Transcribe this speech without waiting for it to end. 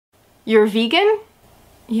You're vegan?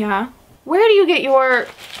 Yeah. Where do you get your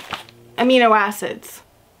amino acids?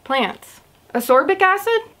 Plants. Ascorbic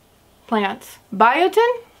acid? Plants. Biotin?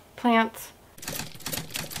 Plants.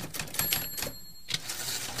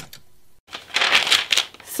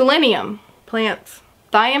 Selenium? Plants.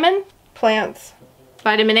 Thiamine? Plants.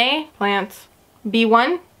 Vitamin A? Plants.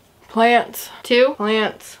 B1? Plants. 2?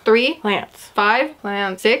 Plants. 3? Plants. 5?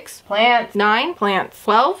 Plants. 6? Plants. 9? Plants.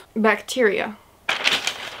 12? Bacteria.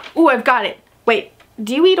 Ooh, I've got it. Wait,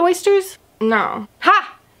 do you eat oysters? No.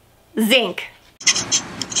 Ha! Zinc.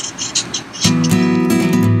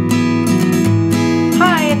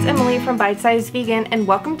 Hi, it's Emily from Bite Size Vegan, and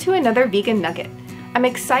welcome to another Vegan Nugget. I'm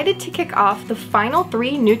excited to kick off the final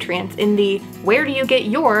 3 nutrients in the Where Do You Get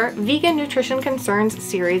Your Vegan Nutrition Concerns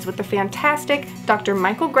series with the fantastic Dr.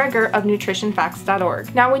 Michael Greger of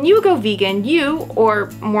nutritionfacts.org. Now, when you go vegan, you,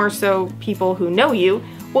 or more so people who know you,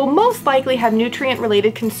 will most likely have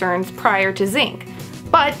nutrient-related concerns prior to zinc,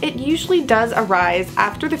 but it usually does arise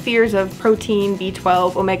after the fears of protein,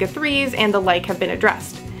 B12, omega-3s, and the like have been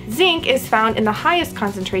addressed. Zinc is found in the highest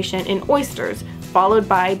concentration in oysters, followed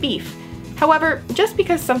by beef. However, just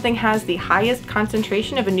because something has the highest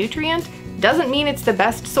concentration of a nutrient doesn't mean it's the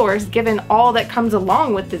best source given all that comes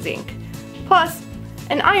along with the zinc. Plus,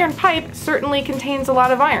 an iron pipe certainly contains a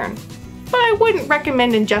lot of iron, but I wouldn't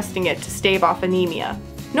recommend ingesting it to stave off anemia.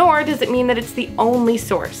 Nor does it mean that it's the only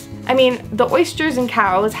source. I mean, the oysters and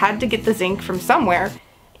cows had to get the zinc from somewhere,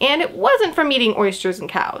 and it wasn't from eating oysters and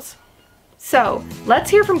cows. So, let's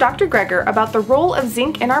hear from Dr. Greger about the role of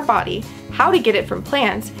zinc in our body, how to get it from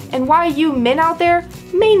plants, and why you men out there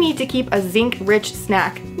may need to keep a zinc-rich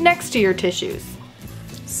snack next to your tissues.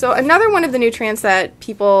 So another one of the nutrients that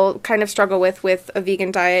people kind of struggle with a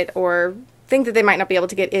vegan diet or think that they might not be able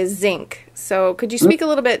to get is zinc. So could you speak a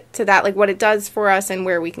little bit to that, like what it does for us and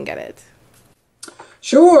where we can get it?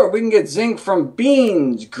 Sure, we can get zinc from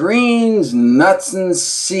beans, greens, nuts and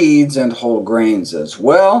seeds, and whole grains as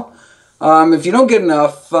well. If you don't get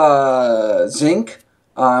enough zinc,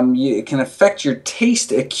 it can affect your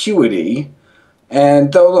taste acuity.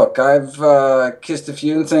 And though, look, I've kissed a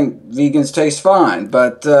few and think vegans taste fine,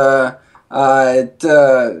 but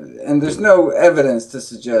and there's no evidence to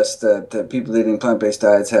suggest that people eating plant-based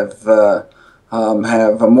diets have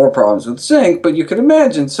more problems with zinc. But you could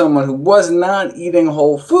imagine someone who was not eating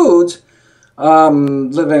whole foods,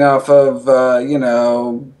 living off of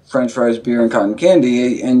French fries, beer, and cotton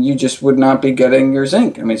candy, and you just would not be getting your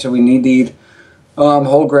zinc. I mean, so we need to eat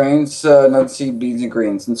whole grains, nuts, seed, beans, and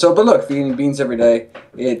greens. And so, but look, if you're eating beans every day,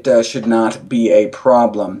 it should not be a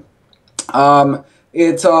problem.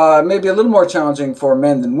 It's maybe a little more challenging for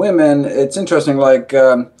men than women. It's interesting, like,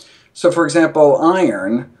 so for example,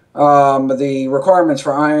 iron, the requirements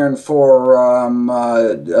for iron for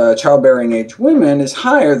childbearing age women is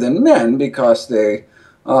higher than men because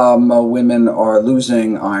women are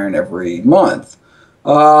losing iron every month.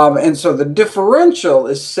 And so the differential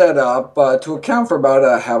is set up to account for about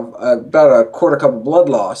a quarter cup of blood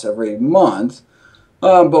loss every month.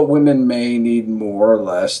 But women may need more or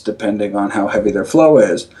less depending on how heavy their flow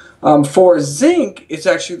is. For zinc, it's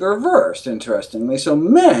actually the reverse, interestingly. So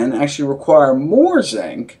men actually require more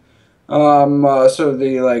zinc. So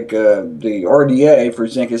the RDA for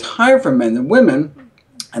zinc is higher for men than women,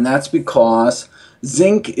 and that's because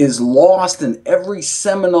zinc is lost in every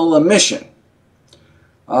seminal emission.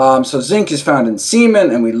 So zinc is found in semen,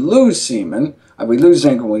 and we lose semen. We lose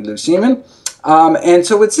zinc when we lose semen. And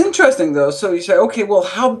so it's interesting, though. So you say, okay, well,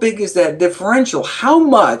 how big is that differential? How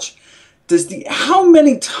many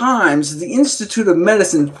times does the Institute of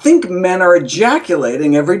Medicine think men are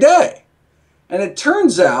ejaculating every day? And it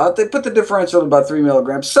turns out they put the differential at about 3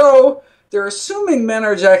 milligrams. So they're assuming men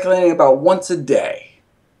are ejaculating about once a day.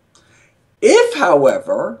 If,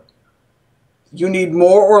 however, you need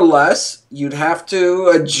more or less, you'd have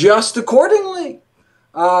to adjust accordingly.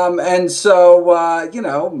 And so,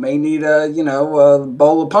 may need a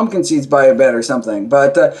bowl of pumpkin seeds by a bed or something.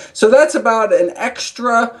 But so that's about an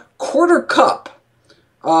extra quarter cup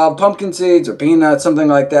of pumpkin seeds or peanuts, something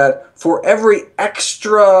like that, for every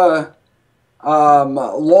extra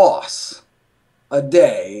loss a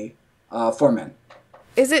day for men.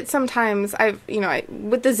 Is it sometimes,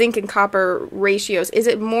 with the zinc and copper ratios, is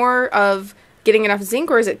it more of getting enough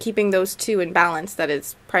zinc, or is it keeping those two in balance that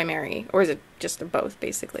is primary, or is it just of both,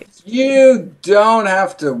 basically? You don't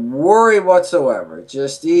have to worry whatsoever.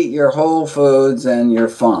 Just eat your whole foods and you're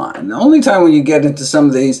fine. The only time when you get into some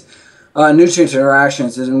of these nutrient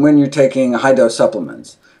interactions is when you're taking high-dose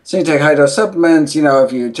supplements. So you take high-dose supplements,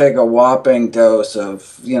 if you take a whopping dose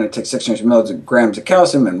of, take 600 milligrams of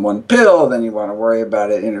calcium in one pill, then you want to worry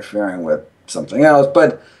about it interfering with something else.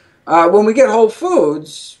 But When we get whole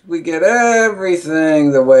foods, we get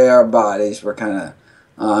everything the way our bodies were kind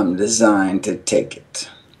of designed to take it.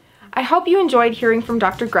 I hope you enjoyed hearing from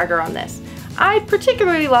Dr. Greger on this. I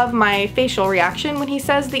particularly love my facial reaction when he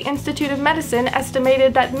says the Institute of Medicine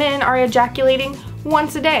estimated that men are ejaculating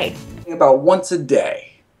once a day. About once a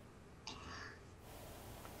day.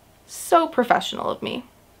 So professional of me.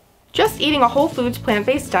 Just eating a whole foods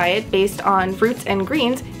plant-based diet based on fruits and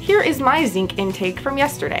greens, here is my zinc intake from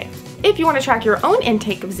yesterday. If you want to track your own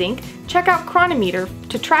intake of zinc, check out Chronometer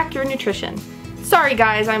to track your nutrition. Sorry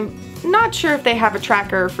guys, I'm not sure if they have a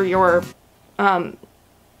tracker for your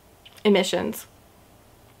emissions.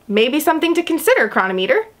 Maybe something to consider,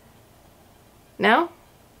 Chronometer. No?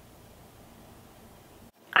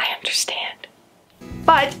 I understand.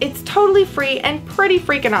 But it's totally free and pretty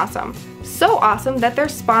freaking awesome. So awesome that they're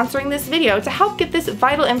sponsoring this video to help get this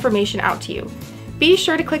vital information out to you. Be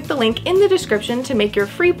sure to click the link in the description to make your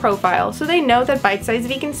free profile so they know that Bite Size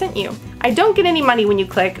Vegan sent you. I don't get any money when you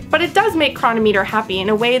click, but it does make Chronometer happy in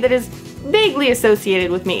a way that is vaguely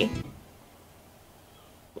associated with me.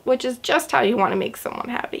 Which is just how you want to make someone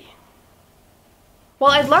happy.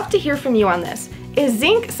 Well, I'd love to hear from you on this. Is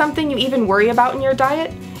zinc something you even worry about in your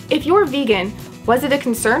diet? If you're vegan, was it a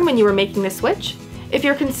concern when you were making the switch? If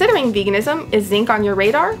you're considering veganism, is zinc on your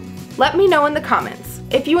radar? Let me know in the comments.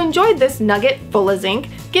 If you enjoyed this nugget full of zinc,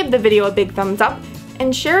 give the video a big thumbs up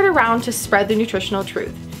and share it around to spread the nutritional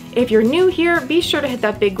truth. If you're new here, be sure to hit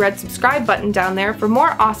that big red subscribe button down there for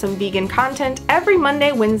more awesome vegan content every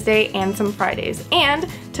Monday, Wednesday, and some Fridays, and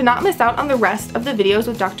to not miss out on the rest of the videos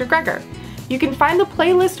with Dr. Greger. You can find the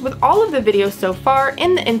playlist with all of the videos so far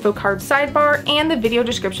in the info card sidebar and the video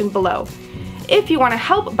description below. If you want to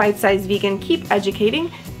help Bite Size Vegan keep educating,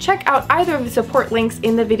 check out either of the support links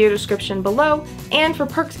in the video description below, and for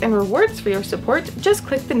perks and rewards for your support, just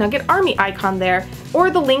click the Nugget Army icon there, or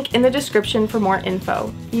the link in the description for more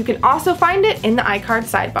info. You can also find it in the iCard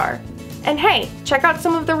sidebar. And hey, check out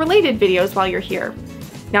some of the related videos while you're here.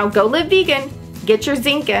 Now go live vegan, get your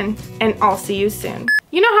zinc in, and I'll see you soon.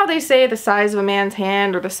 You know how they say the size of a man's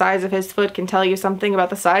hand or the size of his foot can tell you something about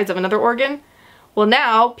the size of another organ? Well,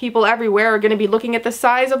 now, people everywhere are going to be looking at the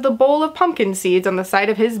size of the bowl of pumpkin seeds on the side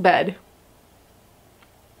of his bed.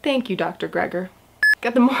 Thank you, Dr. Greger.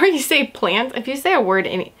 God, the more you say plant, if you say a word,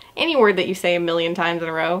 any word that you say a million times in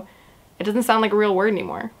a row, it doesn't sound like a real word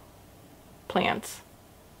anymore. Plants.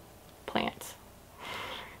 Plants.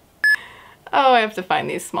 Oh, I have to find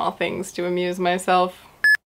these small things to amuse myself.